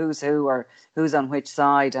don't know who's who or who's on which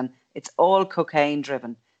side, and it's all cocaine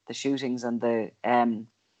driven. The shootings and the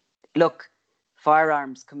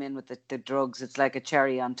firearms come in with the drugs. It's like a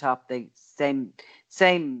cherry on top. The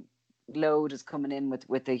same load is coming in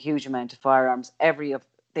with a huge amount of firearms.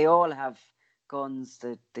 They all have guns.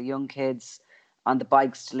 The young kids on the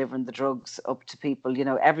bikes delivering the drugs up to people.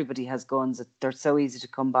 Everybody has guns. They're so easy to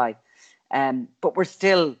come by. But we're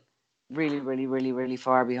still really, really, really, really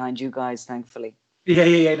far behind you guys, thankfully.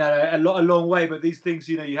 Yeah. No, a long way. But these things,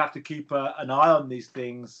 you have to keep an eye on these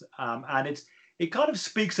things. And it kind of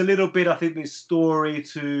speaks a little bit, I think, this story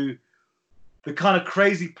to the kind of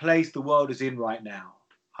crazy place the world is in right now.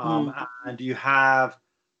 And you have,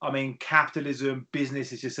 capitalism,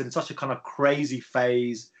 business is just in such a kind of crazy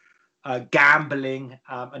phase. Gambling,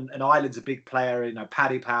 and Ireland's a big player.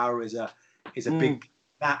 Paddy Power is a big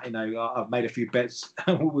that. I've made a few bets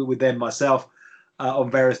with them myself on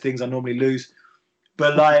various things. I normally lose,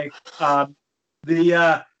 but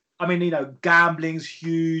gambling's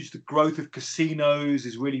huge. The growth of casinos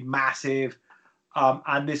is really massive,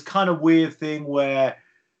 and this kind of weird thing where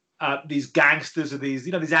these gangsters are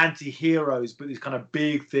these anti-heroes, but this kind of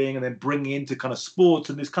big thing, and then bringing into kind of sports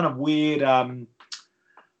and this kind of weird.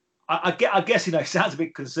 I guess it sounds a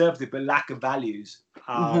bit conservative, but lack of values.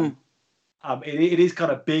 It is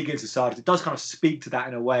kind of big in society. It does kind of speak to that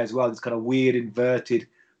in a way as well. This kind of weird, inverted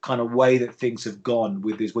kind of way that things have gone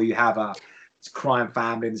with this, where you have this crime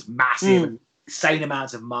family and this massive and insane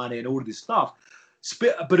amounts of money and all of this stuff.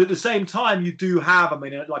 But at the same time, you do have,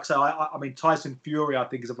 like I say, Tyson Fury, I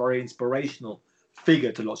think, is a very inspirational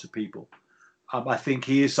figure to lots of people. I think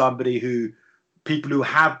he is somebody who people who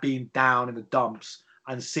have been down in the dumps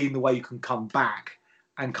and seen the way you can come back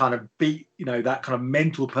and kind of beat, that kind of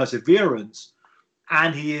mental perseverance.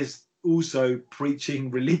 And he is also preaching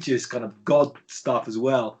religious kind of God stuff as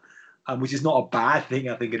well, which is not a bad thing,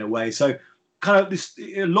 I think, in a way. So kind of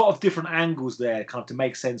a lot of different angles there kind of to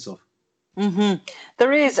make sense of.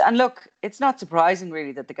 There is. And look, it's not surprising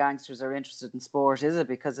really that the gangsters are interested in sport, is it?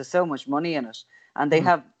 Because there's so much money in it, and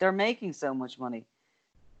they're making so much money.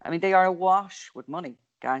 I mean, they are awash with money,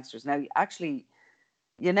 gangsters. Now, actually,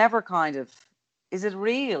 you never kind of, is it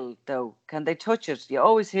real though? Can they touch it? You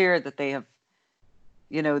always hear that they have,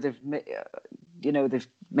 they've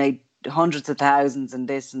made hundreds of thousands and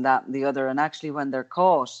this and that and the other. And actually, when they're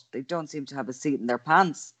caught, they don't seem to have a seat in their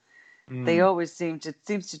pants. They always seems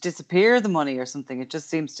to disappear, the money or something. It just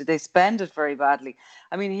seems to, they spend it very badly.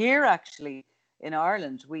 I mean, here actually in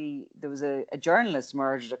Ireland, there was a journalist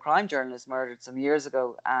murdered, a crime journalist murdered some years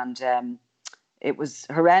ago, and it was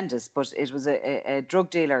horrendous, but it was a drug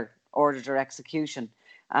dealer ordered her execution,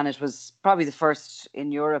 and it was probably the first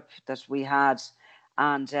in Europe that we had,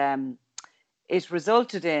 and it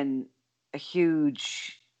resulted in a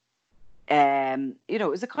huge, it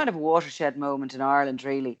was a kind of a watershed moment in Ireland,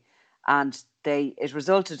 really, and it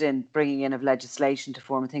resulted in bringing in of legislation to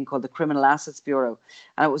form a thing called the Criminal Assets Bureau,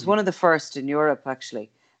 and it was one of the first in Europe actually,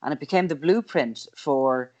 and it became the blueprint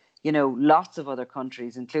for lots of other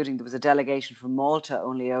countries, including there was a delegation from Malta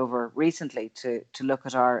only over recently to look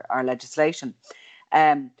at our legislation.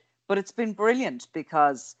 But it's been brilliant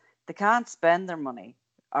because they can't spend their money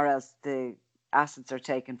or else the assets are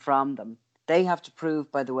taken from them. they have to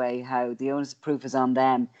prove, by the way, how the onus of proof is on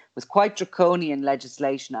them. It was quite draconian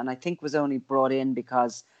legislation, and I think was only brought in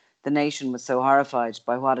because the nation was so horrified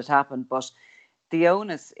by what had happened. But the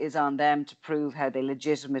onus is on them to prove how they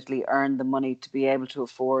legitimately earned the money to be able to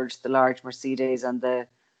afford the large Mercedes and the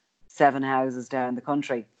 7 houses down the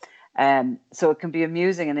country. So it can be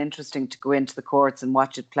amusing and interesting to go into the courts and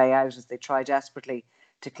watch it play out as they try desperately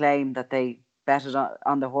to claim that they betted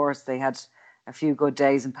on the horse. They had a few good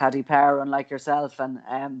days in Paddy Power, unlike yourself,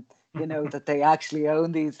 and that they actually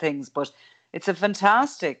own these things. But it's a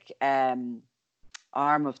fantastic arm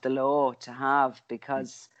of the law to have,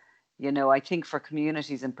 because I think for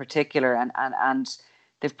communities in particular, and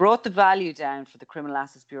they've brought the value down for the Criminal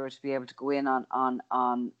Assets Bureau to be able to go in on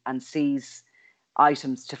and seize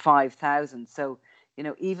items to 5,000. So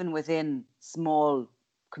even within small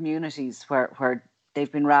communities where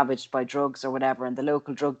they've been ravaged by drugs or whatever, and the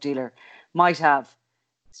local drug dealer might have,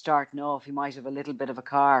 starting off, he might have a little bit of a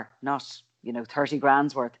car, not 30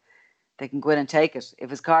 grand's worth. They can go in and take it. If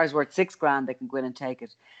his car is worth 6 grand, they can go in and take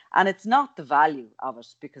it. And it's not the value of it,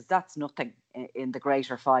 because that's nothing in the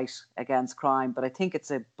greater fight against crime. But I think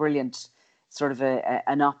it's a brilliant sort of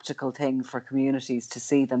an optical thing for communities to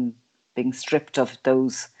see them being stripped of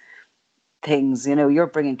those things. You're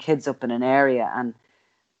bringing kids up in an area and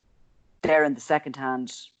they're in the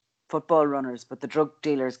second-hand football runners, but the drug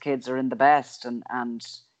dealers' kids are in the best, and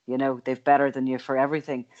they've better than you for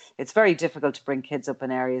everything. It's very difficult to bring kids up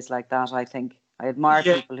in areas like that, I think. I admire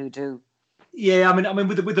people who do. Yeah, I mean,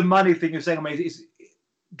 with the money thing you're saying, I mean, it's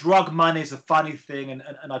drug money is a funny thing, and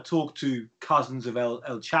I talk to cousins of El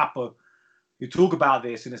Chapo who talk about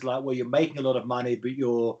this, and it's like, well, you're making a lot of money, but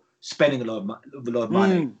you're spending a lot of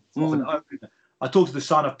money. I talked to the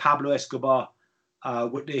son of Pablo Escobar.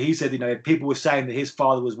 He said, people were saying that his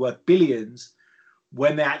father was worth billions.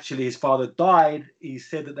 When his father died, he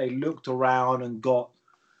said that they looked around and got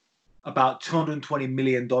about $220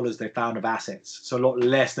 million they found of assets. So a lot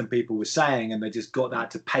less than people were saying, and they just got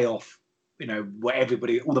that to pay off, what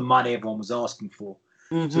all the money everyone was asking for.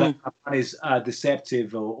 So that money is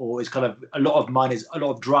deceptive, or it's kind of a lot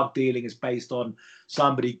of drug dealing is based on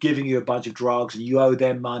somebody giving you a bunch of drugs and you owe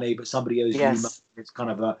them money, but somebody owes you money. It's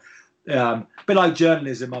kind of a bit like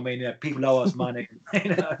journalism. I mean, people owe us money.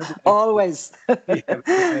 Always.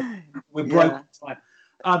 We're broke.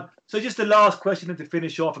 So just the last question, and to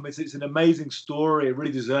finish off, I mean, it's an amazing story. It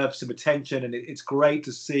really deserves some attention, and it's great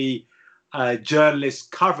to see journalists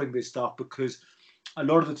covering this stuff, because a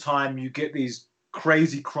lot of the time you get these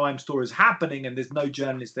crazy crime stories happening and there's no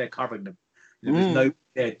journalists there covering them. There's no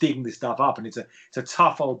there digging this stuff up, and it's a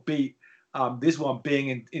tough old beat. This one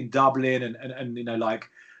being in Dublin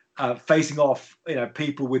and facing off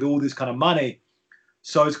people with all this kind of money.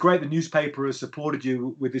 So it's great the newspaper has supported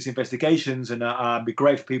you with these investigations, and it'd be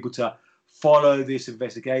great for people to follow these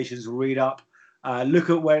investigations, read up, look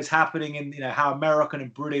at where it's happening, and how American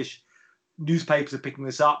and British newspapers are picking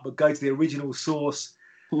this up, but go to the original source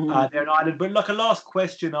there in Ireland. But like a last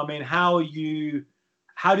question, I mean, how do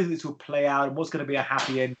this will play out, and what's going to be a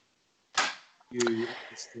happy end to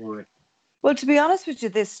this story? Well, to be honest with you,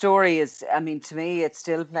 this story is, I mean, to me, it's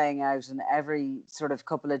still playing out, and every sort of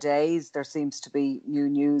couple of days there seems to be new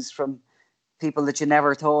news from people that you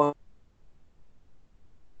never thought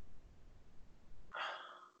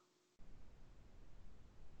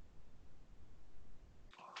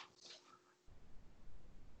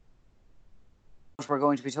we're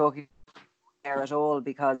going to be talking there at all,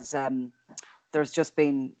 because there's just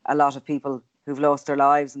been a lot of people who've lost their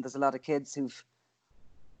lives, and there's a lot of kids who've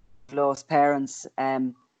lost parents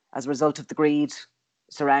as a result of the greed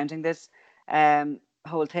surrounding this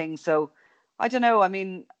whole thing. So I don't know. I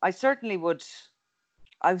mean, I certainly would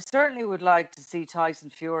like to see Tyson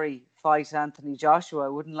Fury fight Anthony Joshua. I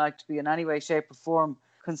wouldn't like to be in any way, shape or form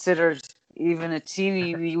considered even a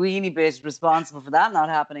teeny weeny bit responsible for that not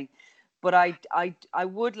happening. But I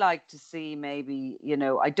would like to see, maybe,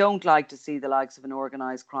 I don't like to see the likes of an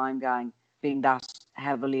organised crime gang being that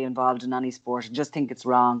heavily involved in any sport. I just think it's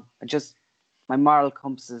wrong. My moral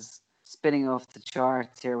compass is spinning off the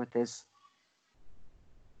charts here with this.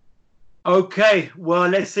 Okay, well,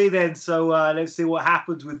 let's see then. So let's see what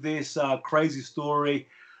happens with this crazy story.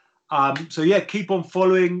 So yeah, keep on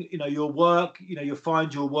following, your work. You'll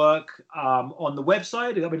find your work on the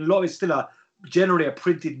website. I mean, a lot of it's still generally a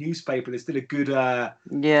printed newspaper. There's still a good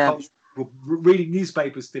reading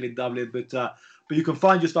newspapers still in Dublin, but you can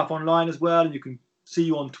find your stuff online as well, and you can see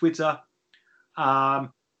you on Twitter.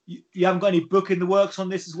 You haven't got any book in the works on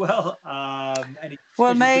this as well?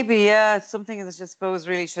 Maybe, something that I suppose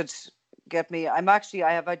really should get me.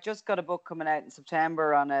 I just got a book coming out in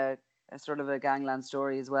September on a a sort of a gangland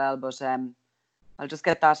story as well. But I'll just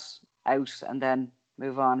get that out and then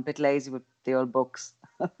move on. A bit lazy with the old books.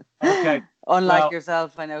 Okay. Unlike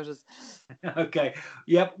yourself, I noticed. Okay.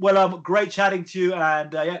 Yep. Well, great chatting to you,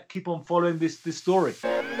 and yeah, keep on following this story.